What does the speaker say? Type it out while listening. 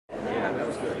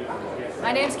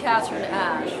My name's Katherine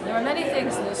Ashe. There are many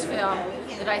things in this film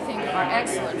that I think are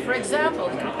excellent. For example,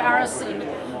 the comparison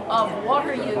of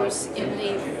water use in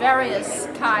the various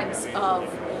kinds of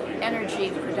energy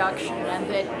production, and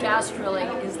that gas drilling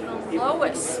is the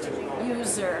lowest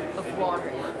user of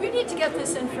water. We need to get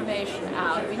this information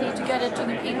out. We need to get it to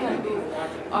the people who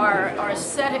are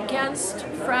set against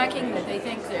fracking, that they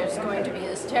think there's going to be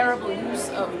this terrible use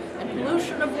of and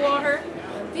pollution of water.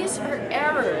 These are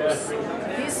errors.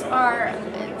 These are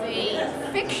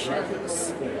the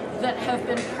fictions that have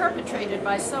been perpetrated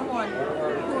by someone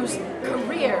whose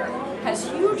career has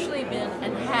hugely been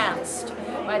enhanced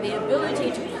by the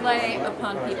ability to play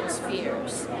upon people's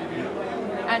fears,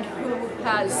 and who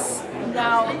has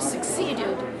now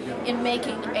succeeded in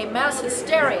making a mass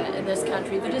hysteria in this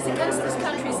country that is against this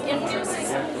country's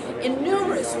interests in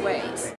numerous ways.